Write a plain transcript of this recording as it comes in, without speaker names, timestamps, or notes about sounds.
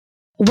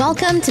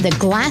Welcome to the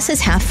Glass is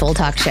Half Full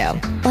Talk Show.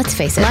 Let's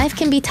face it, life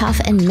can be tough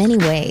in many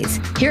ways.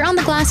 Here on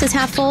the Glass is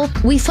Half Full,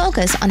 we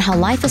focus on how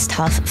life is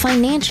tough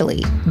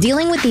financially.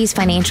 Dealing with these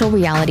financial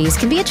realities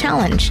can be a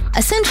challenge.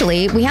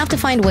 Essentially, we have to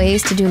find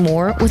ways to do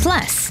more with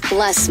less.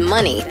 Less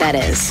money, that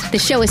is. The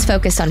show is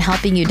focused on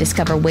helping you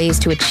discover ways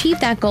to achieve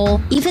that goal,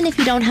 even if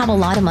you don't have a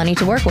lot of money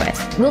to work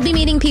with. We'll be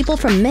meeting people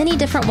from many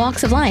different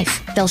walks of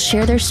life. They'll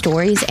share their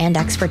stories and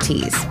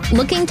expertise.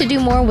 Looking to do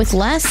more with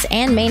less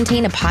and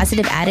maintain a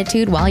positive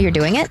attitude while you're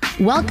doing it?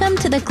 Welcome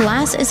to the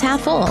Glass is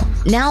Half Full.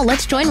 Now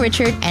let's join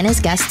Richard and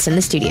his guests in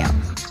the studio.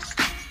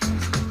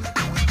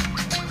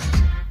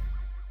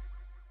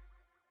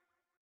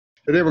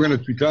 Today we're going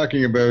to be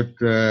talking about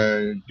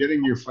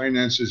getting your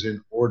finances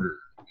in order.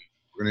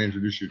 We're going to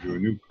introduce you to a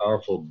new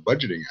powerful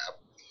budgeting app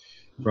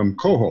from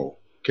KOHO,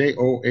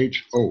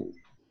 K-O-H-O. Did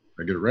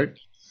I get it right?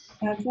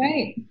 That's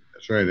right.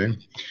 That's right, eh?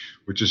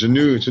 Which is a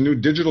new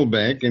digital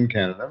bank in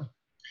Canada.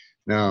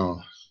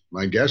 Now,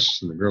 my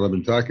guest and the girl I've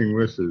been talking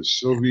with is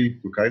Sylvie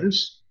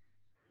Bukaitis.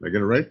 Did I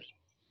get it right?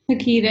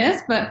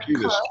 Pakitas, but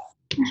Pakitas.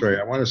 Sorry,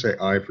 I want to say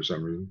I for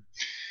some reason.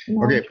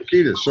 No. Okay,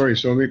 Pakitas. Sorry,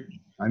 Sylvie.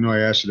 I know I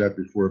asked you that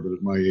before, but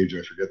at my age,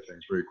 I forget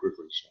things very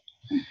quickly.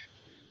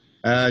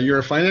 So. You're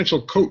a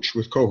financial coach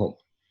with KOHO.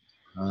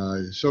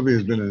 Sylvie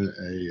has been an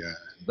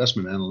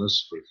investment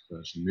analyst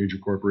with some major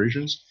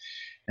corporations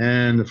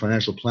and a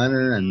financial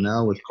planner, and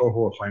now with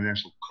KOHO, a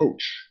financial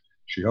coach.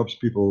 She helps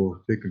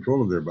people take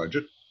control of their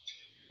budget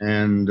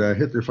and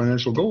hit their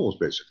financial goals,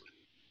 basically.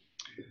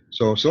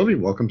 So, Sylvie,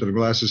 welcome to the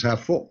Glass is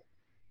Half Full.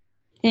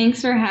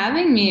 Thanks for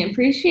having me.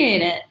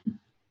 Appreciate it.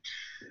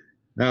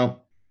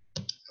 Now,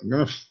 I'm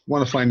going to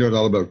want to find out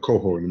all about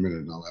KOHO in a minute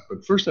and all that,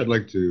 but first I'd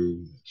like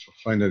to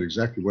find out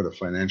exactly what a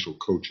financial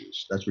coach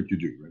is. That's what you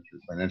do, right? You're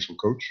a financial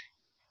coach?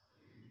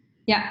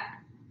 Yeah.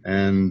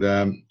 And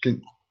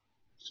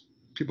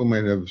people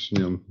might have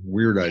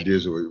weird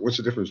ideas of what's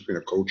the difference between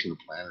a coach and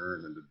a planner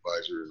and an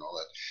advisor and all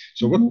that.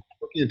 So what can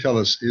you tell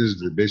us is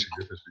the basic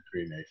difference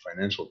between a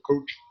financial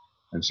coach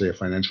and, say, a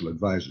financial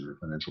advisor or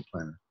financial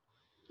planner?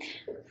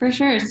 For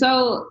sure.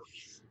 So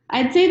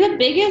I'd say the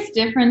biggest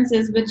difference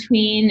is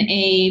between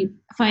a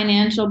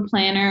financial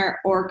planner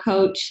or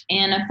coach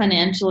and a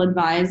financial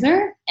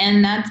advisor.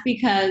 And that's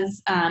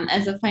because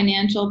as a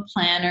financial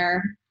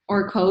planner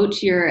or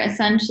coach, you're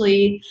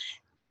essentially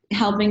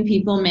helping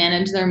people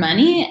manage their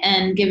money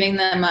and giving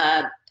them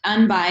a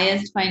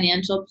unbiased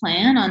financial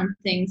plan on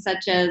things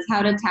such as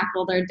how to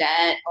tackle their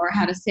debt or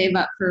how to save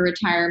up for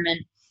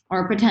retirement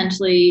or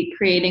potentially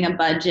creating a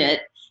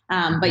budget.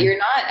 But you're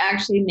not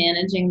actually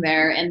managing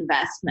their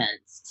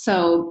investments.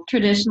 So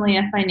traditionally,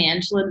 a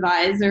financial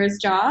advisor's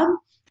job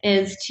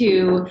is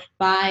to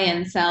buy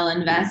and sell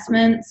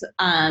investments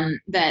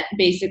that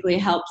basically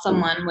help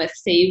someone with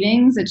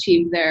savings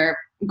achieve their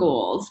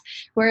goals.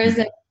 Whereas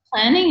in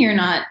planning, you're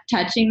not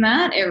touching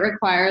that. It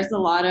requires a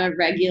lot of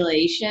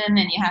regulation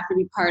and you have to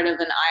be part of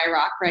an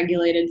IROC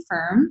regulated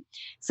firm.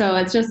 So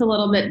it's just a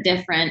little bit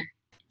different.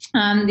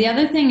 The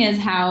other thing is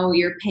how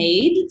you're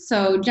paid.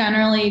 So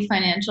generally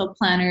financial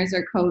planners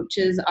or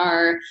coaches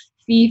are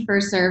fee for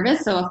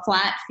service, so a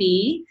flat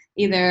fee,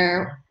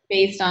 either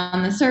based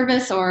on the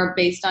service or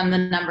based on the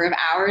number of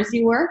hours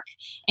you work,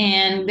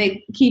 and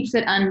it keeps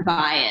it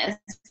unbiased.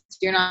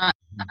 You're not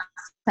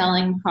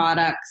selling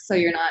products, so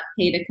you're not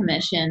paid a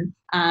commission.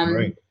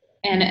 Right.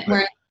 And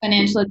whereas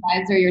financial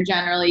advisor, you're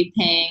generally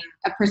paying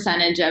a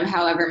percentage of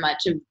however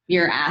much of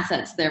your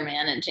assets they're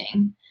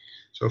managing.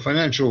 So a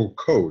financial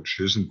coach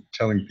isn't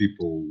telling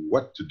people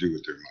what to do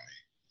with their money.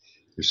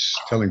 It's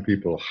telling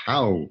people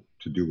how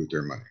to do with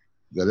their money.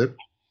 Is that it?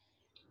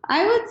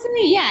 I would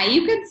say, yeah,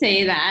 you could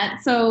say that.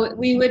 So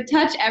we would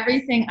touch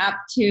everything up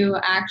to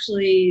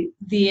actually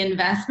the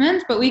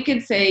investments, but we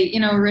could say,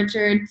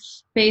 Richard,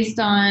 based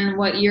on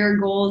what your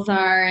goals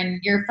are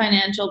and your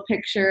financial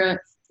picture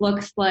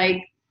looks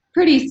like,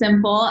 pretty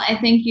simple. I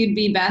think you'd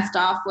be best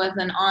off with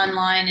an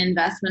online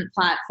investment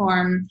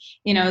platform,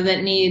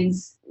 that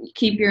needs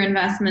keep your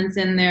investments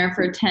in there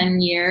for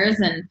 10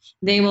 years and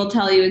they will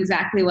tell you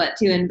exactly what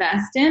to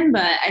invest in.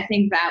 But I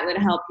think that would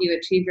help you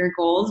achieve your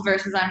goals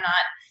versus I'm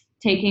not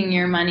taking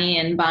your money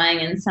and buying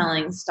and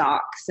selling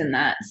stocks in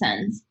that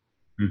sense.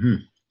 Mm-hmm.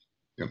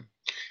 Yeah.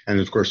 And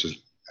of course,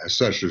 as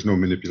such, there's no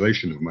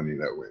manipulation of money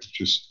that way. It's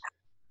just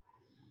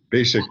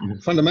basic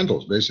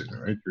fundamentals, basically,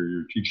 right?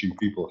 You're teaching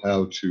people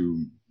how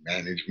to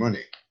manage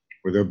money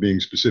without being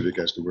specific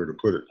as to where to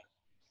put it.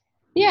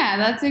 Yeah,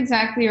 that's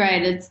exactly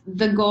right.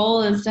 The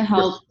goal is to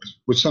help.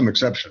 With some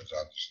exceptions,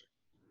 obviously.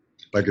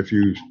 Like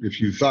if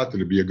you thought that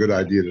it'd be a good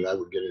idea that I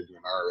would get into an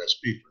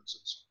RRSP, for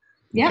instance.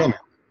 Yeah. Tell me,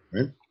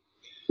 right?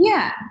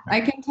 Yeah,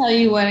 I can tell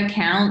you what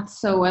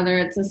accounts, so whether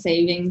it's a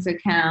savings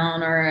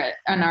account or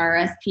an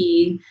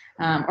RSP,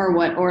 or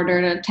what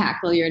order to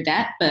tackle your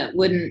debt, but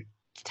wouldn't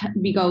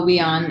go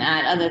beyond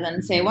that other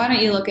than say, why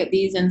don't you look at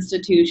these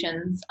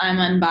institutions? I'm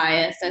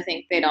unbiased. I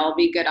think they'd all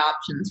be good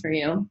options for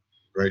you.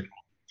 Right.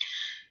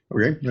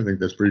 Okay, I think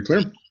that's pretty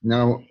clear.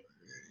 Now,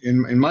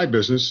 in my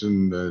business,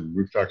 and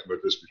we've talked about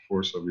this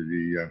before, so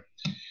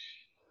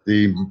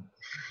the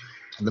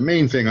the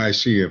main thing I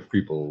see of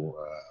people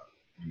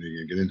when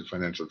they get into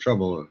financial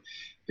trouble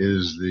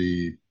is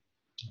the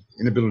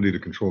inability to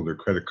control their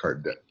credit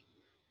card debt.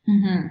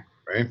 Mm-hmm.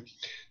 Right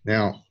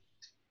now,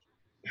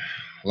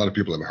 a lot of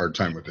people have a hard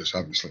time with this.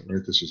 Obviously,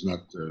 right? This is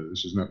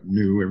not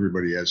new.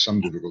 Everybody has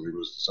some difficulty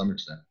with this to some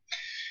extent.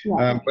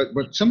 Yeah.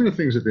 But some of the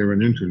things that they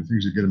run into and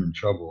things that get them in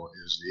trouble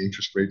is the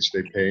interest rates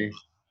they pay,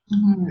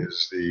 Mm-hmm.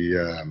 is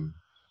the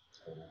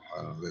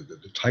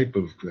type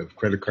of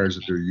credit cards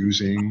that they're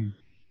using.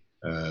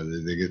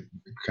 They get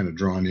kind of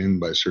drawn in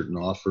by certain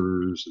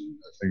offers and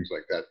things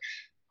like that.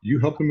 Do you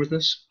help them with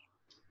this?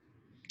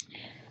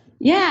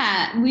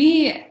 Yeah,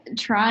 we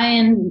try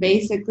and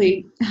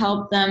basically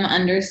help them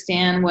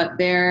understand what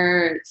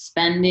their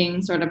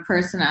spending sort of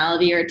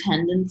personality or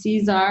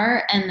tendencies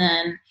are, and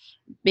then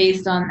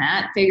based on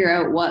that, figure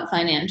out what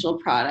financial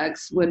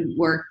products would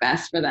work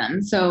best for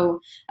them. So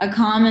a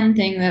common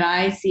thing that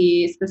I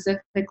see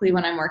specifically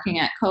when I'm working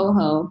at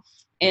KOHO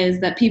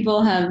is that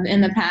people have in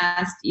the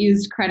past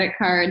used credit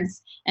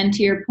cards, and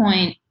to your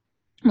point,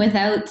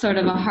 without sort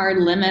of a hard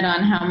limit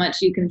on how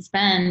much you can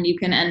spend, you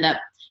can end up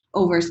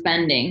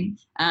overspending.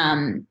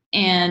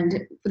 And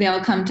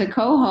they'll come to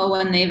KOHO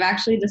when they've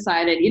actually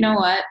decided, you know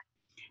what,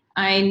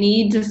 I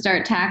need to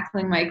start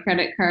tackling my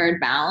credit card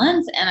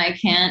balance and I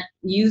can't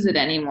use it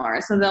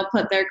anymore. So they'll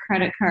put their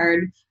credit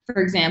card,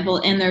 for example,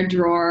 in their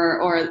drawer,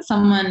 or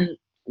someone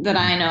that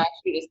I know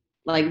actually just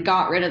like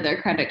got rid of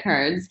their credit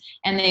cards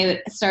and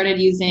they started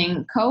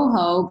using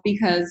KOHO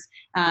because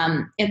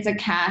it's a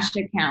cash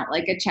account,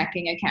 like a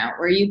checking account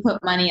where you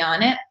put money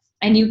on it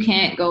and you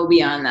can't go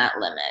beyond that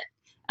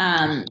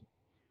limit.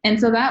 And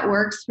so that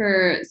works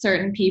for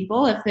certain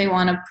people if they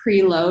want to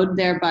preload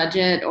their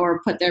budget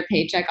or put their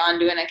paycheck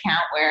onto an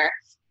account where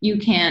you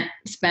can't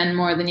spend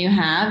more than you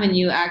have, and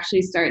you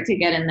actually start to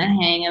get in the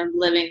hang of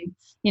living,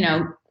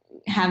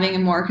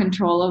 having more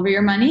control over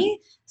your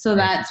money. So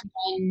that's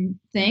one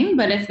thing.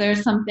 But if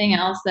there's something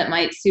else that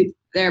might suit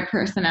their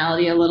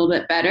personality a little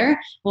bit better,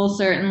 we'll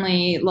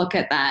certainly look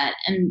at that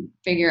and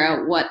figure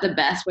out what the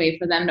best way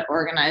for them to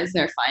organize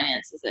their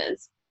finances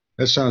is.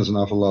 That sounds an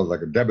awful lot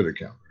like a debit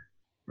account,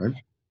 right?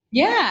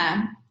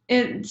 Yeah,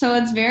 so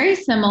it's very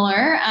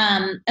similar.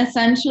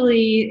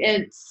 Essentially,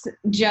 it's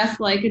just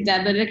like a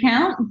debit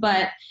account,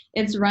 but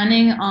it's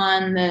running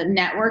on the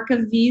network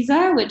of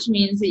Visa, which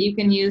means that you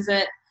can use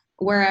it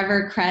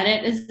wherever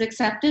credit is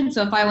accepted.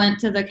 So if I went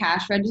to the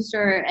cash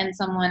register and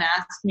someone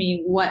asked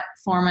me what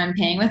form I'm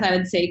paying with, I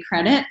would say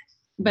credit,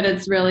 but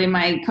it's really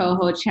my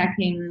KOHO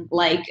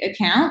checking-like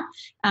account.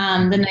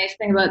 The nice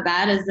thing about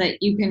that is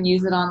that you can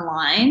use it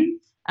online.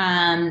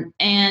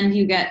 And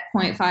you get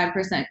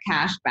 0.5%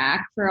 cash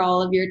back for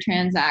all of your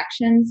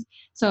transactions.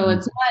 So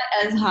it's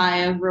not as high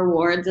of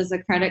rewards as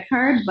a credit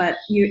card, but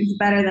it's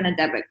better than a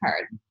debit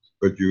card.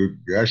 But you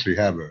actually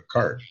have a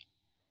card.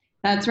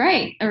 That's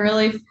right. A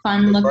really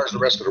fun As look. far as the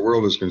rest of the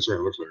world is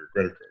concerned, it looks like a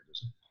credit card,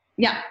 doesn't it?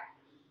 Yeah.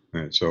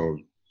 All right, so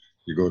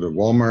you go to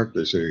Walmart,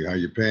 they say, how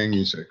you paying?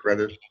 You say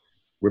credit,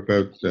 whip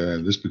out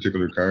this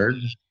particular card,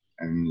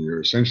 and you're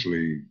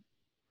essentially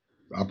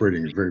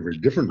operating a very, very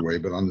different way,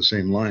 but on the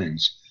same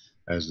lines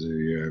as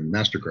the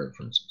MasterCard,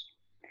 for instance.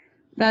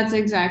 That's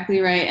exactly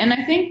right. And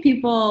I think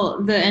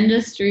the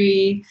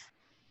industry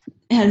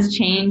has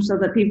changed so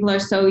that people are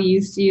so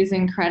used to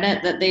using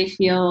credit that they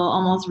feel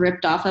almost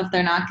ripped off if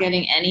they're not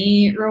getting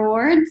any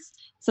rewards.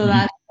 So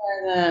that's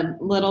where the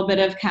little bit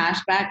of cash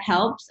back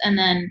helps. And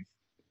then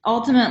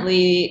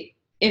ultimately,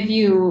 if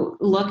you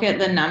look at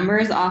the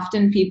numbers,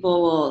 often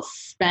people will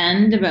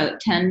spend about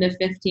 10 to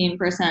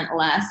 15%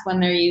 less when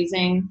they're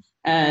using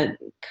a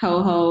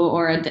KOHO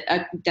or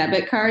a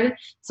debit card.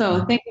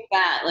 So think of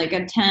that, like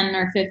a 10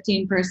 or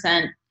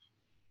 15%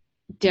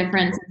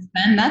 difference in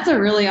spend. That's a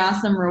really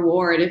awesome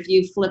reward if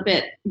you flip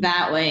it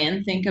that way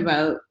and think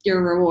about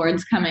your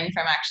rewards coming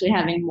from actually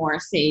having more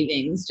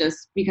savings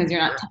just because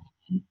you're not.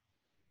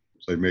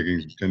 It's like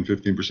making 10,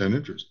 15%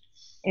 interest.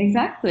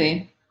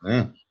 Exactly.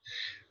 Yeah.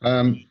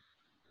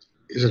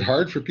 Is it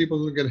hard for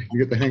people to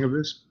get the hang of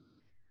this?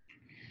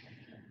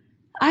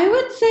 I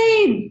would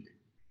say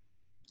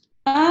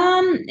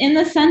in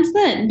the sense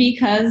that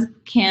because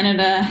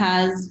Canada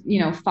has,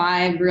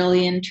 5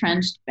 really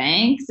entrenched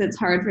banks, it's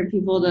hard for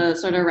people to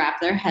sort of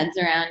wrap their heads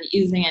around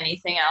using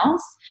anything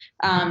else.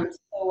 So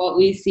what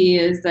we see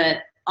is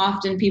that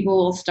often people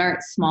will start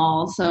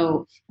small.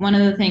 So one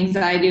of the things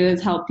that I do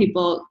is help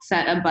people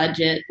set a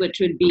budget, which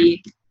would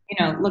be,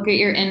 look at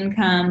your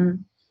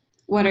income,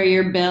 what are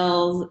your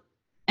bills,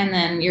 and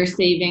then your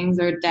savings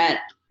or debt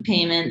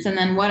payments, and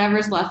then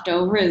whatever's left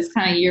over is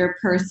kind of your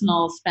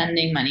personal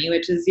spending money,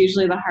 which is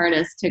usually the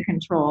hardest to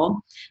control.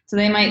 So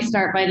they might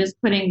start by just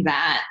putting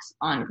that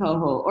on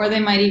KOHO, or they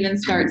might even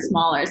start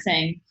smaller,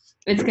 saying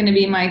it's going to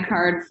be my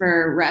card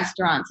for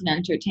restaurants and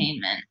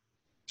entertainment,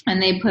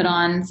 and they put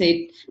on,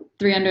 say,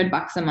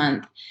 $300 a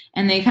month,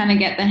 and they kind of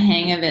get the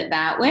hang of it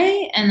that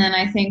way. And then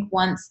I think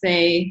once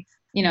they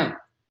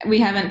we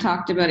haven't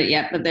talked about it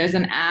yet, but there's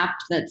an app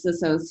that's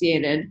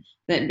associated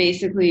that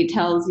basically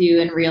tells you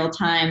in real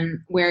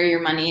time where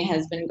your money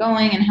has been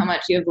going and how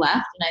much you have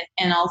left,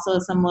 and also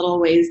some little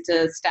ways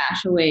to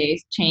stash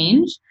away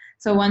change.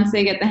 So once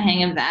they get the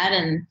hang of that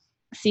and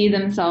see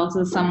themselves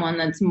as someone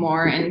that's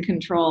more in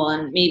control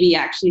and maybe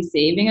actually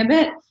saving a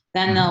bit,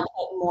 then they'll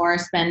put more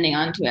spending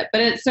onto it.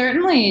 But it's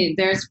certainly,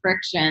 there's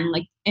friction.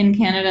 Like in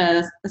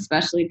Canada,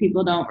 especially,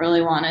 people don't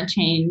really want to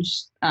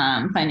change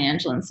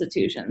financial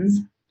institutions.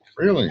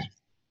 Really?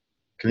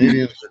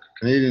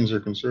 Canadians are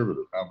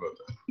conservative. How about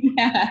that?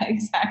 Yeah,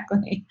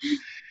 exactly.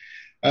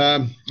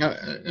 I'm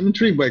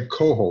intrigued by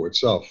KOHO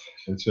itself.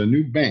 It's a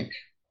new bank,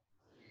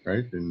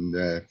 right?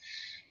 And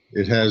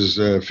it has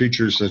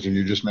features such as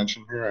you just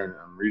mentioned here.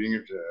 I'm reading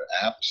it,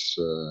 apps,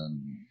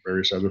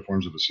 various other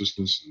forms of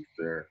assistance that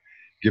they're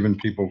giving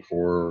people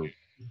for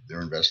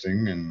their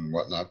investing and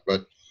whatnot,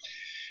 but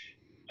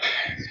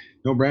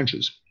no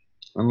branches.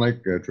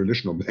 Unlike a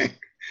traditional bank,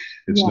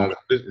 it's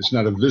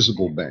not a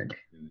visible bank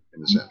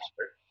in a sense,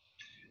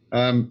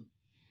 right?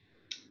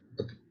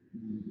 But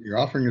you're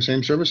offering the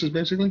same services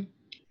basically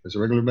as a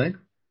regular bank?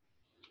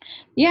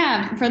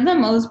 Yeah, for the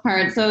most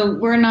part. So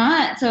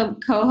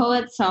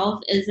KOHO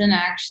itself isn't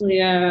actually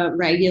a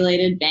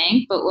regulated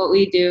bank, but what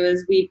we do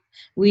is we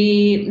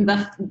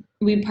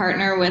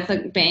partner with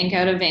a bank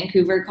out of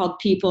Vancouver called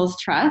People's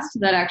Trust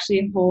that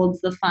actually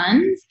holds the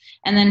funds,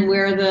 and then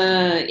we're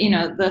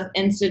the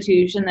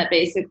institution that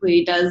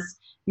basically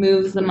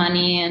moves the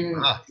money and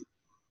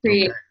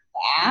creates the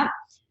app.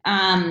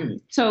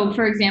 So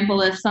for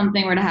example, if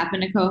something were to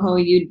happen to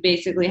KOHO, you'd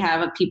basically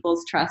have a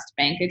People's Trust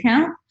bank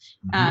account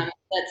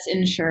that's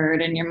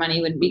insured, and your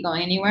money wouldn't be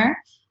going anywhere.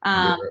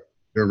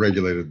 They're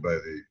regulated by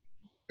the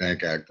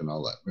Bank Act and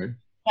all that, right?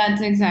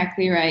 That's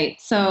exactly right.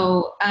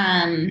 So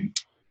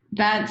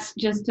that's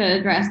just to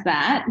address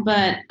that.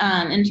 But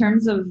in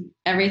terms of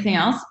everything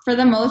else, for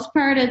the most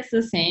part, it's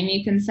the same.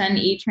 You can send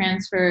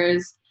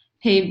e-transfers,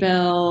 pay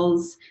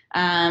bills,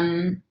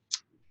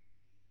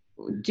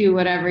 do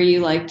whatever you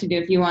like to do.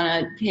 If you want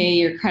to pay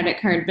your credit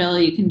card bill,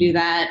 you can do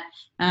that.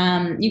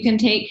 You can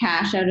take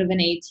cash out of an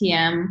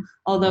ATM,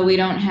 although we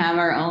don't have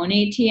our own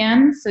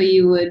ATM, so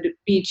you would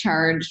be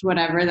charged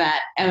whatever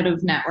that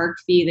out-of-network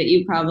fee that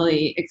you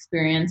probably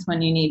experience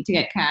when you need to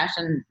get cash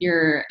and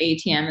your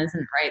ATM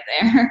isn't right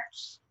there.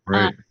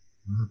 Right.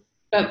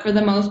 But for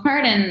the most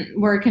part, and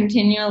we're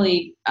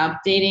continually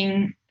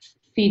updating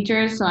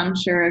features, so I'm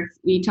sure if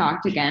we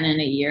talked again in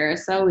a year or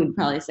so, we'd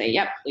probably say,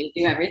 yep, we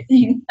do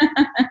everything.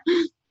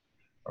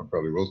 I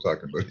probably will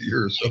talk about a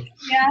year or so.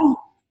 Yeah.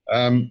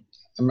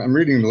 I'm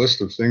reading the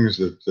list of things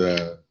that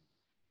in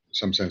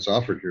some sense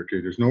offered here.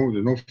 Okay, there's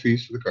no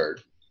fees for the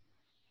card.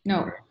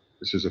 No.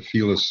 This is a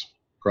feeless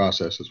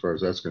process as far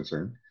as that's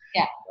concerned.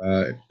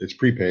 Yeah. It's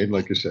prepaid,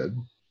 like you said.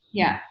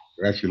 Yeah.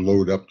 You actually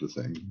load up the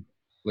thing,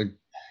 like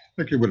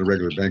you would a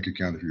regular bank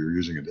account if you were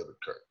using a debit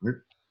card, right?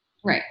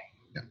 Right.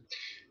 Yeah.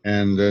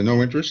 And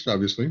no interest,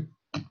 obviously.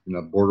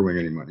 You're not borrowing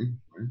any money,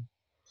 right?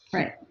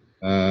 Right.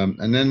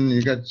 And then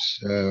you got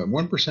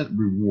 1%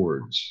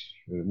 rewards.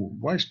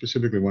 Why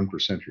specifically 1%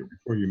 here?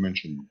 Before you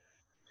mentioned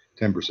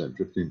 10%,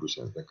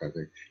 15%, that kind of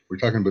thing. We're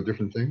talking about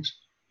different things?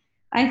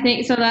 I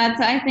think so.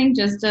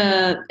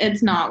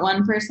 It's not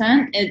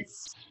 1%.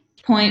 It's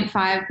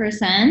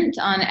 0.5%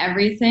 on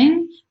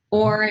everything.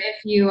 Or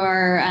if you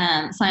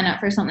are sign up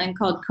for something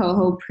called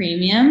KOHO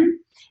Premium,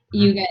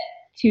 you get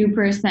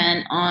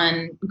 2%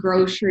 on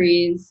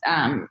groceries,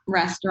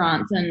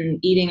 restaurants and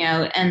eating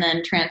out, and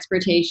then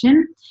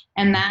transportation.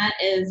 And that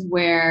is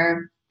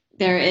where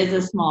there is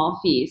a small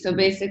fee. So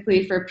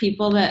basically for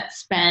people that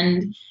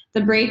spend,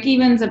 the break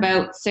even's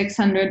about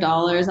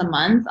 $600 a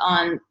month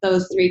on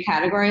those three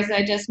categories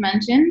I just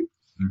mentioned.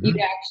 You'd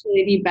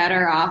actually be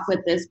better off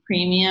with this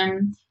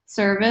premium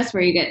service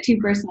where you get 2%,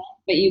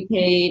 but you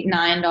pay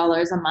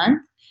 $9 a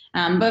month.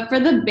 But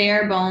for the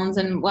bare bones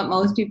and what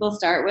most people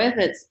start with,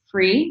 it's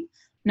free,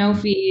 no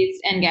fees,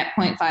 and get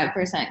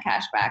 0.5%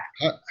 cash back.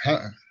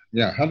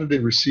 How did they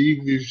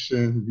receive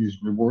these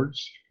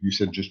rewards? You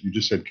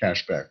just said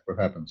cash back. What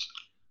happens?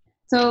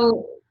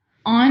 So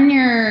on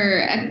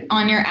your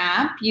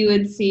app, you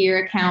would see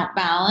your account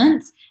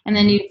balance, and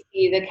then you'd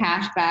see the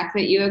cash back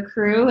that you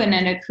accrue, and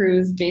it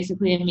accrues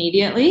basically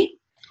immediately.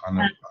 On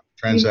a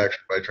transaction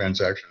by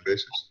transaction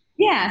basis?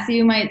 Yeah, so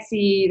you might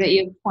see that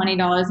you have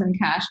 $20 in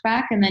cash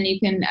back, and then you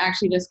can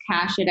actually just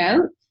cash it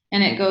out,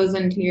 and it goes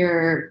into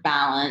your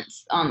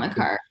balance on the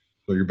card.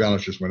 So your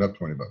balance just went up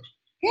 $20.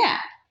 Yeah.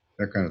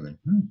 That kind of thing.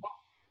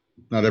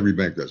 Not every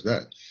bank does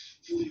that.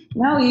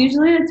 No,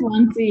 usually it's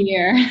once a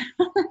year.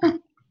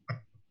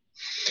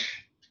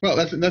 Well,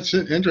 that's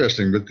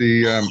interesting, but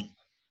I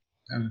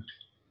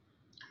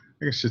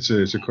guess it's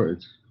a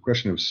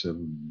question of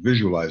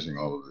visualizing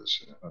all of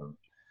this.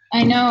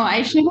 I know.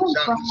 I should have. It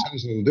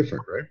sounds a little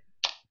different, right?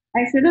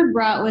 I should have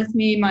brought with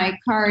me my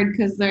card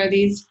because there are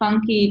these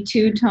funky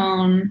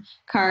two-tone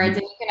cards,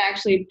 and you can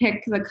actually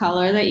pick the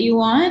color that you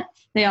want.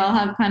 they all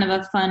have kind of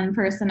a fun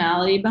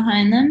personality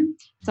behind them.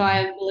 So I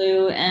have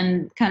blue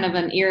and kind of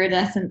an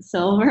iridescent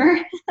silver,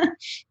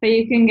 but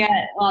you can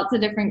get lots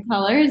of different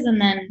colors. And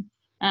then,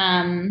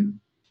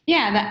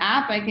 yeah, the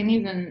app, I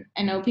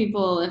know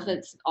people, if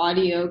it's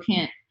audio,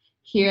 can't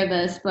hear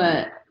this,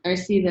 or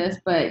see this,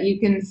 but you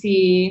can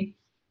see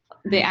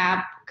the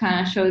app kind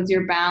of shows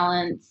your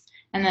balance.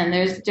 And then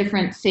there's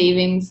different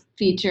savings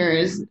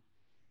features,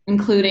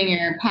 including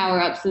your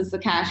power-ups is the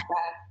cashback.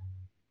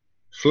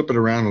 Flip it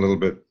around a little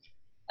bit.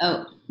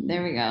 Oh,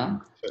 there we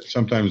go.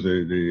 Sometimes I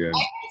can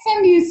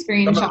send you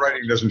some of the screenshots.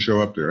 writing doesn't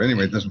show up there.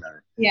 Anyway, it doesn't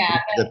matter. Yeah.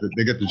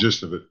 They get the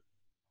gist of it.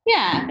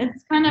 Yeah,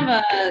 it's kind of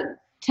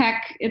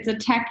it's a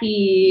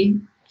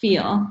techie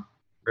feel.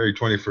 Very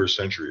 21st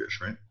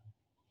century-ish, right?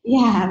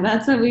 Yeah,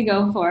 that's what we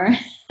go for.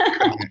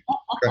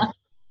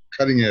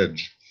 Cutting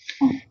edge.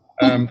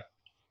 And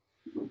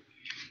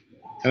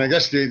I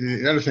guess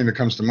the other thing that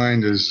comes to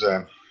mind is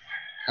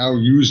how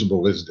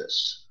usable is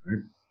this,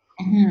 right?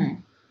 Mm-hmm.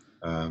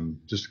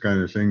 Just the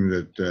kind of thing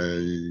that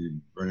you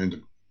run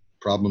into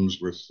problems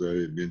with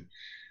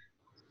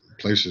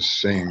places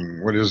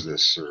saying, "What is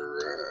this?" or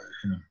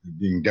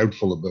being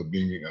doubtful about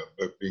being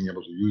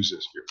able to use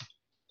this here.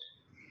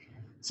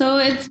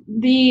 So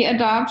the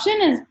adoption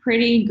is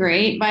pretty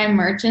great by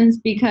merchants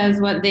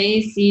because what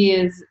they see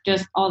is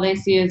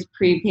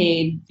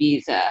prepaid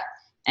Visa,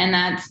 and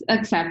that's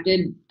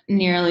accepted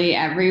nearly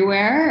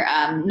everywhere.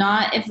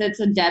 Not if it's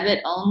a debit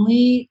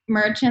only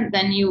merchant,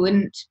 then you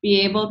wouldn't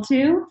be able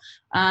to.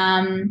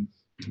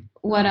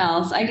 What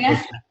else? I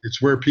guess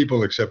it's where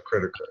people accept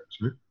credit cards,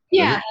 right?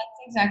 Yeah,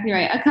 that's exactly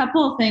right. A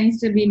couple of things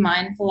to be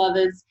mindful of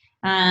is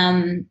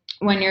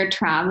when you're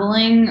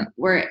traveling,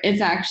 where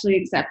it's actually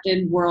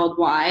accepted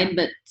worldwide,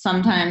 but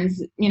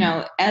sometimes,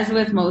 as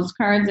with most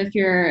cards, if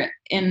you're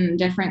in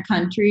different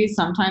countries,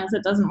 sometimes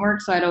it doesn't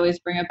work. So I'd always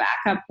bring a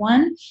backup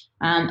one.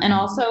 And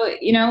also,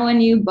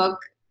 when you book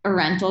a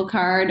rental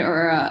card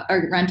or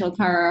a rental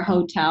car or a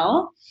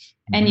hotel,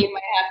 and you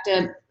might have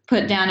to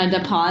put down a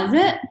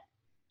deposit,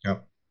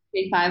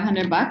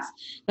 $500.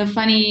 The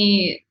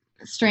funny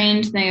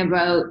strange thing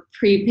about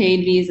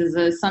prepaid visas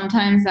is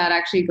sometimes that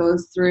actually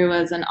goes through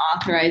as an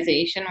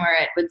authorization where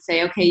it would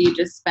say, okay, you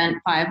just spent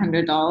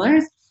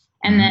 $500,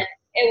 and then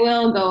it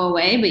will go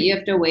away, but you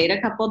have to wait a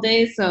couple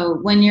days. So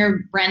when you're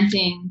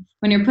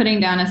putting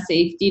down a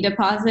safety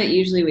deposit,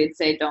 usually we'd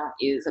say don't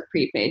use a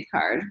prepaid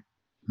card.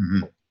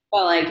 Mm-hmm.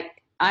 But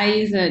I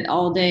use it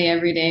all day,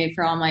 every day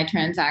for all my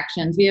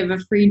transactions. We have a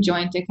free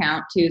joint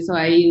account too, so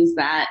I use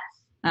that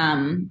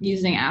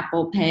using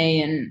Apple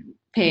Pay and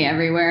pay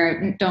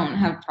everywhere. Don't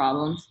have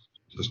problems.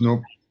 There's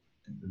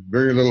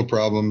very little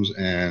problems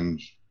and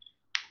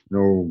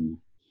no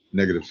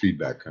negative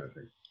feedback kind of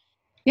thing.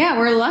 Yeah,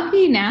 we're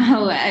lucky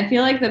now. I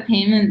feel like the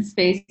payment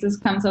space has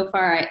come so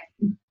far.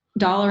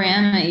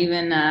 Dollarama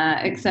even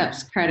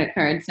accepts credit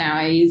cards now.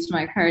 I used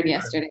my card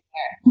yesterday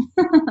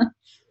there.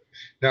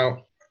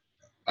 Now,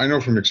 I know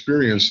from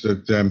experience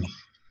that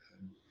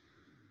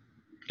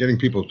getting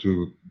people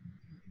to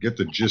get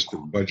the gist of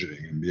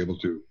budgeting and be able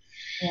to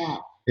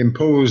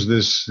impose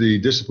the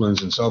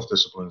disciplines and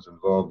self-disciplines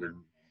involved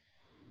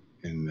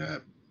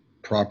in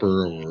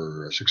proper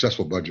or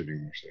successful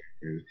budgeting,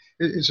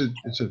 it's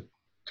a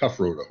tough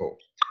road to hoe.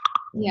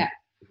 Yeah.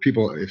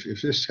 People,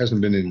 if this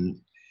hasn't been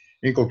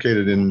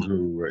inculcated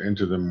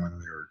into them when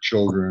they're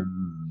children,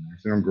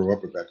 if they don't grow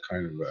up with that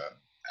kind of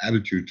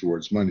attitude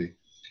towards money,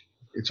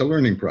 it's a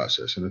learning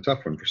process and a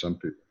tough one for some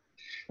people.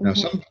 Now,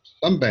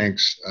 some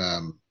banks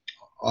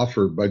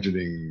offer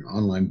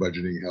online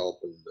budgeting help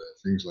and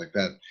things like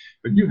that,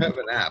 but you have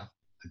an app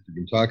that you've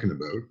been talking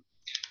about,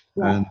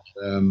 and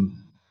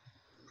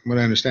what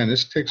I understand,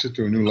 this takes it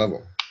to a new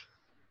level.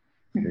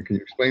 Okay, can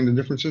you explain the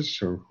differences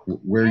or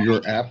where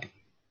your app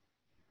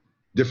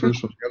differs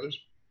from the others?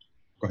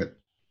 Go ahead.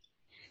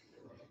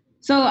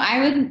 So I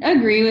would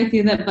agree with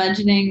you that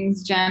budgeting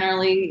is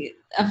generally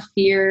a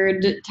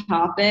feared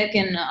topic,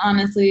 and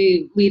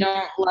honestly, we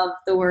don't love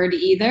the word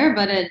either,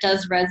 but it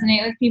does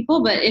resonate with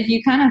people. But if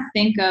you kind of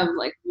think of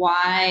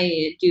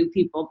why do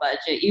people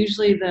budget,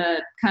 usually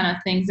the kind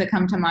of things that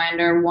come to mind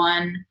are,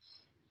 one,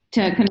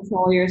 to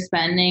control your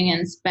spending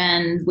and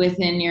spend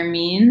within your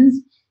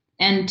means,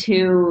 and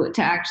two,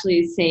 to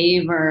actually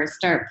save or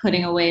start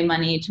putting away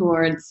money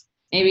towards,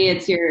 maybe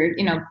it's your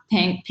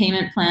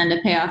payment plan to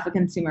pay off a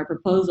consumer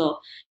proposal.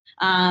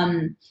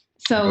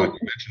 So you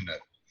mentioned that.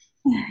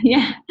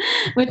 Yeah,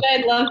 which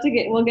I'd love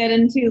to we'll get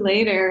into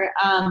later.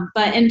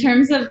 But in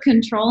terms of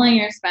controlling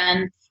your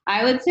spend,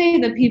 I would say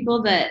the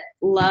people that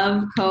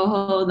love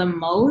KOHO the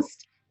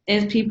most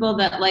is people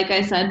that, like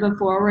I said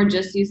before, were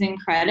just using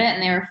credit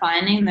and they were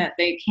finding that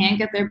they can't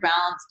get their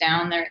balance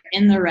down. They're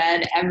in the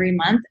red every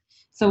month.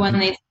 So when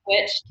they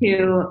switch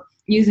to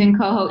using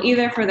KOHO,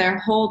 either for their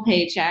whole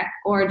paycheck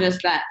or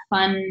just that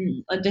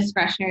fun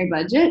discretionary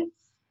budget,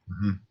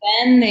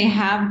 then they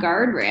have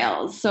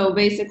guardrails. So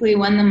basically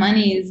when the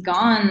money is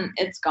gone,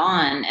 it's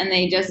gone, and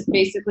they just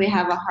basically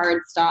have a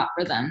hard stop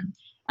for them.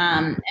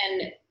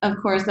 And of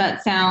course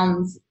that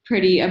sounds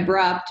pretty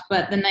abrupt,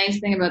 but the nice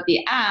thing about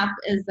the app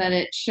is that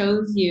it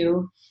shows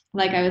you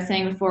like I was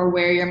saying before,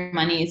 where your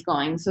money is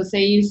going. So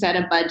say you set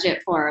a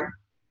budget for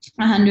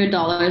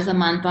 $100 a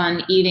month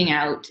on eating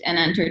out and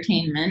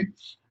entertainment.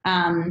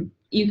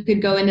 You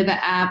could go into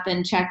the app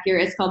and check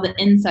it's called the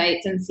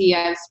insights, and see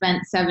I've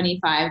spent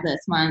 75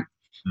 this month.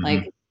 Mm-hmm.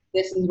 Like,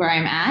 this is where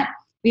I'm at.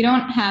 We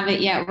don't have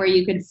it yet where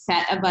you could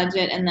set a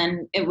budget and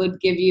then it would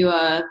give you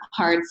a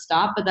hard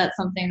stop, but that's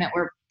something that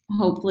we're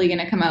hopefully going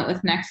to come out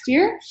with next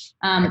year.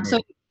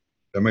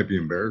 That might be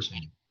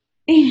embarrassing.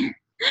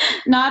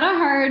 Not a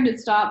hard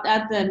stop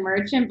at the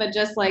merchant, but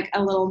just like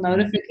a little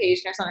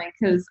notification or something,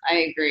 because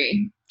I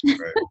agree.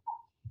 Right.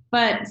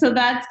 But so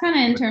that's kind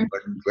of in terms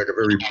like a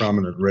very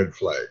prominent red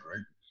flag,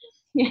 right?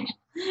 Yeah,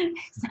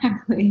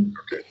 exactly.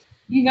 Okay.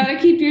 You got to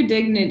keep your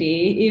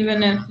dignity,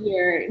 even if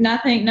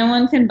no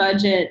one can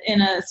budget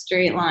in a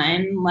straight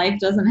line. Life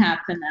doesn't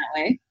happen that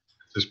way.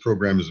 This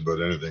program is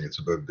about anything. It's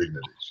about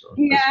dignity. So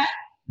yeah.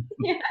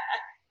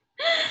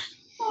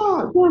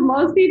 Oh, so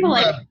most people,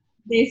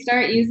 they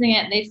start using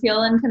it, they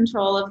feel in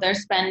control of their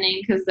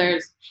spending because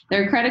their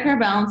credit card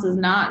balance is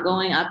not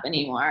going up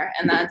anymore,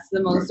 and that's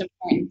the most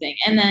important thing.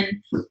 And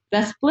then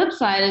the flip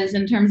side is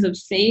in terms of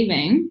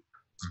saving.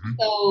 Mm-hmm.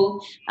 So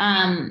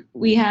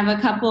we have a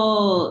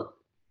couple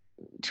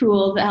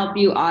tools that help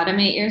you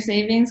automate your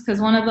savings,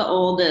 because one of the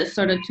oldest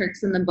sort of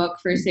tricks in the book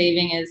for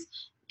saving is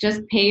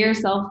just pay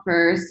yourself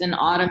first and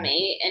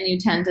automate, and you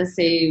tend to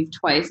save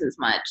twice as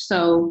much.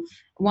 So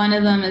one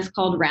of them is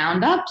called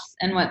roundups,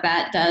 and what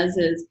that does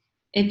is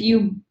if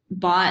you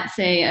bought,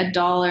 say,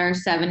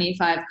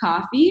 $1.75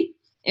 coffee,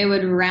 it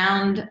would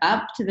round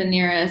up to the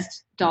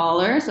nearest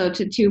dollar, so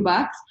to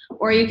 $2,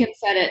 or you can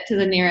set it to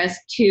the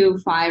nearest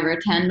 $2, $5, or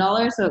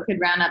 $10, so it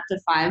could round up to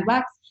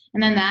 $5,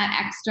 and then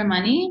that extra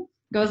money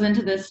goes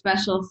into this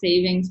special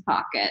savings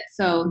pocket.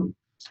 So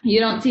you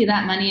don't see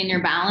that money in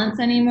your balance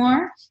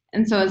anymore.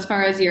 And so as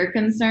far as you're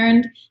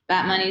concerned,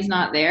 that money's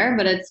not there,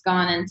 but it's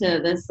gone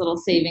into this little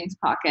savings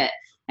pocket.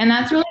 And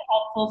that's really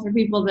helpful for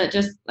people that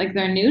just, like,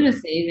 they're new to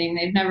saving.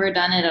 They've never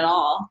done it at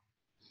all.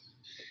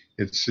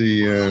 It's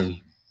the,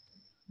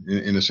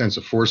 in a sense,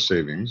 a forced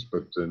savings,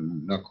 but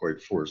not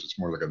quite forced. It's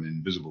more like an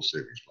invisible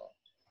savings plan.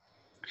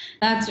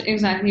 That's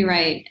exactly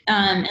right.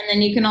 And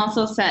then you can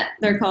also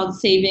they're called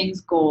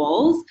savings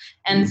goals.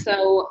 And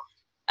so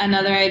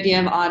another idea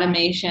of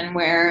automation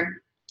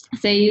where,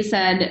 say you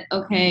said,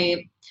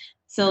 okay,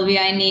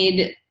 Sylvia, I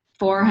need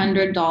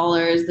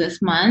 $400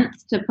 this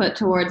month to put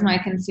towards my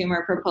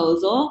consumer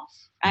proposal.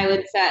 I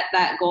would set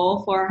that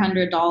goal,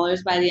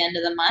 $400 by the end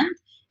of the month,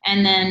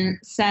 and then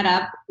set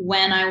up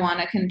when I want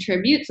to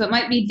contribute. So it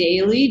might be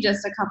daily,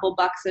 just a couple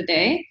bucks a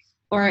day,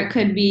 or it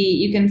could be,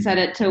 you can set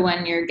it to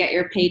when you get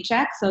your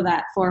paycheck, so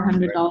that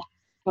 $400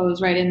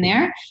 goes right in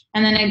there.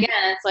 And then again,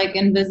 it's like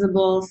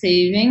invisible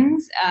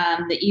savings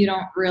that you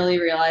don't really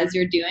realize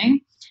you're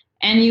doing.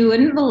 And you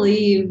wouldn't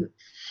believe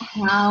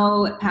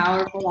how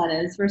powerful that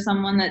is for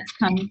someone that's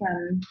come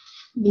from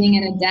being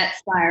in a debt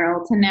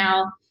spiral to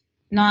now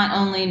not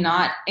only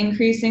not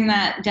increasing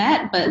that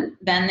debt, but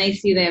then they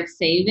see they have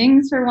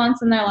savings for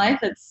once in their life.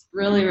 It's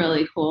really,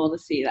 really cool to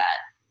see that.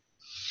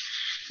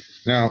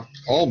 Now,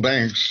 all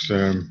banks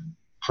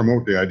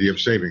promote the idea of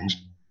savings.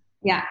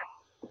 Yeah.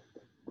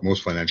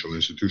 Most financial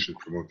institutions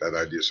promote that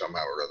idea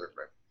somehow or other.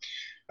 Right?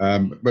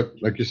 But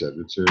like you said,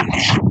 it's a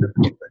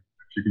difficult thing.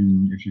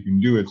 If you can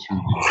do it through,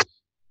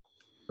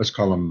 let's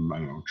call them, I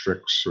don't know,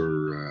 tricks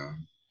or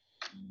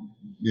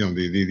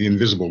the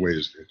invisible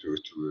ways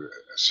to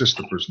assist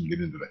the person to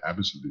get into the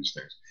habits of these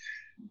things.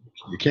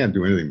 You can't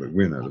do anything but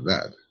win out of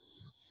that,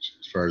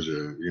 as far as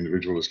the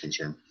individual is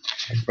concerned.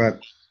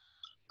 But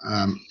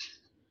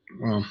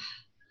well,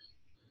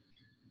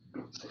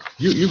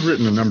 you've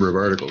written a number of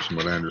articles, from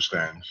what I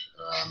understand,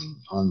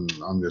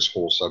 on this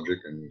whole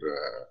subject, and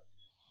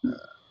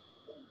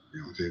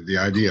the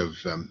idea of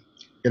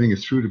getting it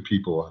through to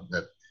people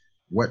that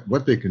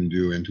what they can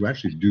do and to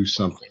actually do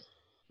something,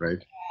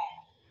 right?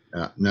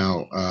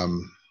 Now,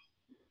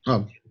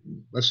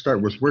 let's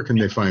start with, where can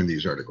they find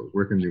these articles?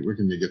 Where can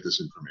they get this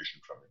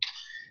information from?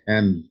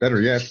 And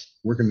better yet,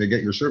 where can they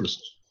get your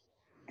services?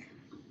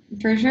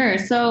 For sure.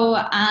 So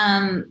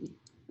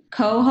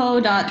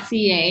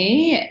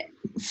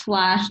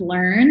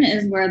koho.ca/learn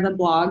is where the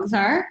blogs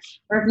are.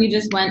 Or if you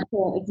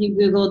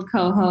Googled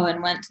KOHO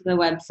and went to the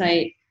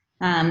website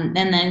and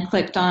then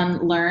clicked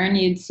on learn,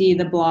 you'd see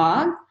the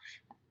blog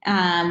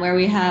where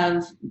we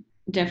have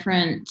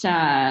different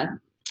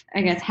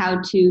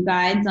how-to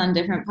guides on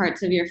different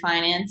parts of your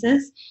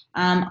finances.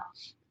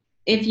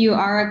 If you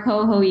are a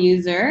KOHO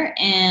user,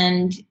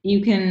 and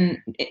you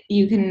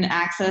can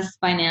access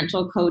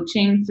financial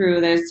coaching through,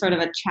 there's sort of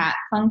a chat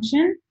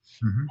function.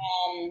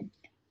 Mm-hmm.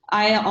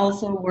 I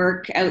also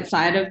work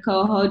outside of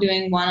KOHO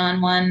doing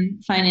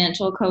one-on-one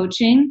financial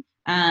coaching.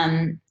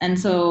 And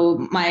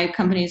so my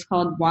company is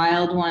called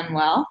Wild One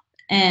Wealth,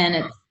 and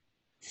it's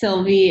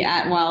Sylvie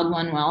at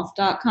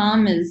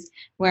wildonewealth.com is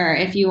where,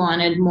 if you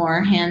wanted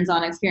more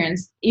hands-on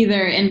experience,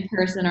 either in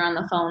person or on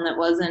the phone that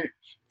wasn't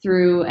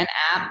through an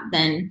app,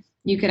 then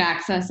you could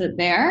access it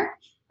there.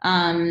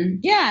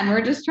 Yeah, and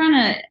we're just trying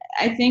to,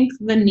 I think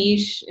the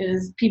niche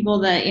is people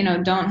that,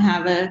 don't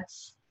have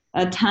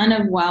a ton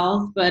of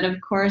wealth, but of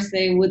course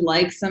they would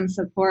like some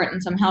support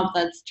and some help.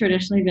 That's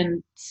traditionally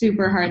been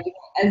super hard to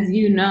get. As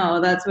you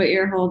know, that's what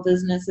your whole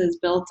business is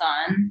built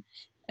on,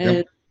 is,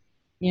 Yep.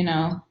 you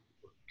know,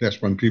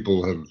 That's when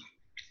people have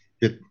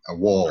hit a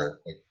wall,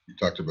 like you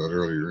talked about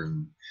earlier,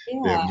 and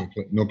they have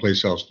yeah. no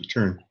place else to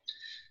turn.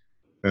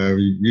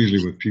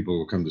 Usually, when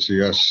people come to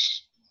see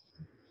us,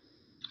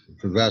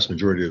 for the vast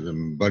majority of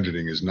them,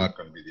 budgeting is not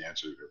going to be the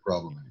answer to their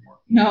problem anymore.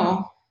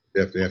 No.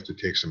 They have to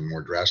take some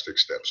more drastic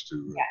steps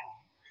to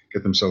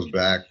get themselves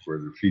back where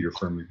their feet are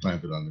firmly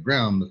planted on the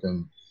ground. But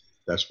then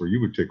that's where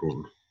you would take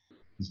over.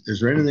 Is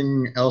there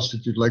anything else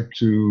that you'd like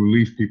to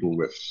leave people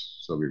with,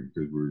 Sylvia?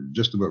 Because we're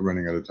just about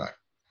running out of time.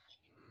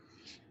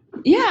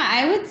 Yeah,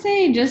 I would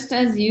say just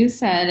as you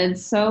said,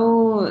 it's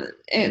so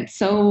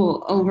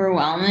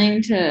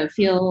overwhelming to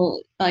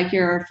feel like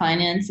your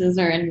finances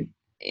are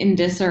in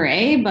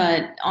disarray,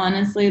 but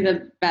honestly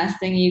the best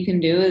thing you can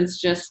do is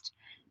just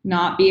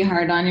not be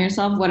hard on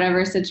yourself.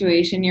 Whatever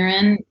situation you're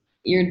in,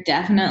 you're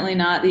definitely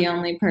not the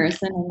only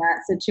person in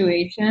that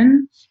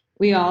situation.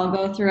 We all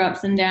go through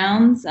ups and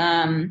downs.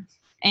 And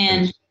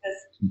And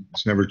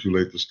it's never too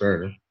late to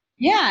start. Huh?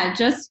 yeah,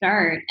 just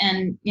start,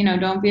 and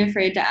don't be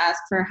afraid to ask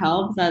for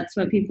help. That's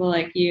what people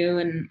like you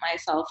and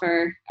myself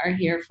are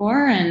here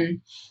for.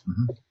 And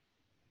Mm-hmm.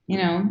 you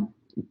know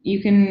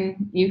you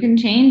can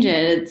change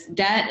it. It's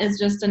debt is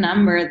just a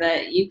number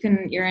that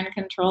you're in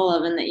control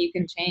of and that you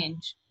can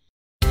change.